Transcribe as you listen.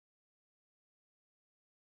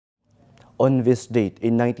On this date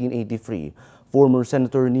in 1983, former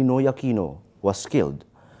Senator Ninoy Aquino was killed.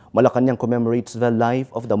 Malacanang commemorates the life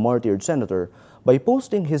of the martyred senator by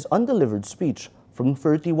posting his undelivered speech from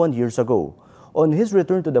 31 years ago. On his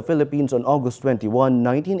return to the Philippines on August 21,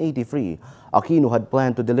 1983, Aquino had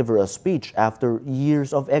planned to deliver a speech after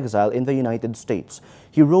years of exile in the United States.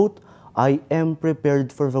 He wrote, "I am prepared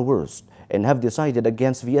for the worst and have decided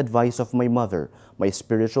against the advice of my mother, my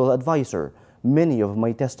spiritual advisor, many of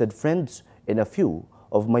my tested friends, and a few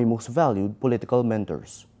of my most valued political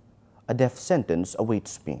mentors. A death sentence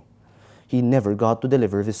awaits me." He never got to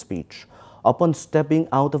deliver this speech. Upon stepping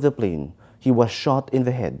out of the plane, he was shot in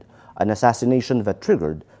the head, an assassination that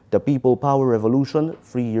triggered the People Power Revolution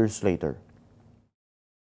 3 years later.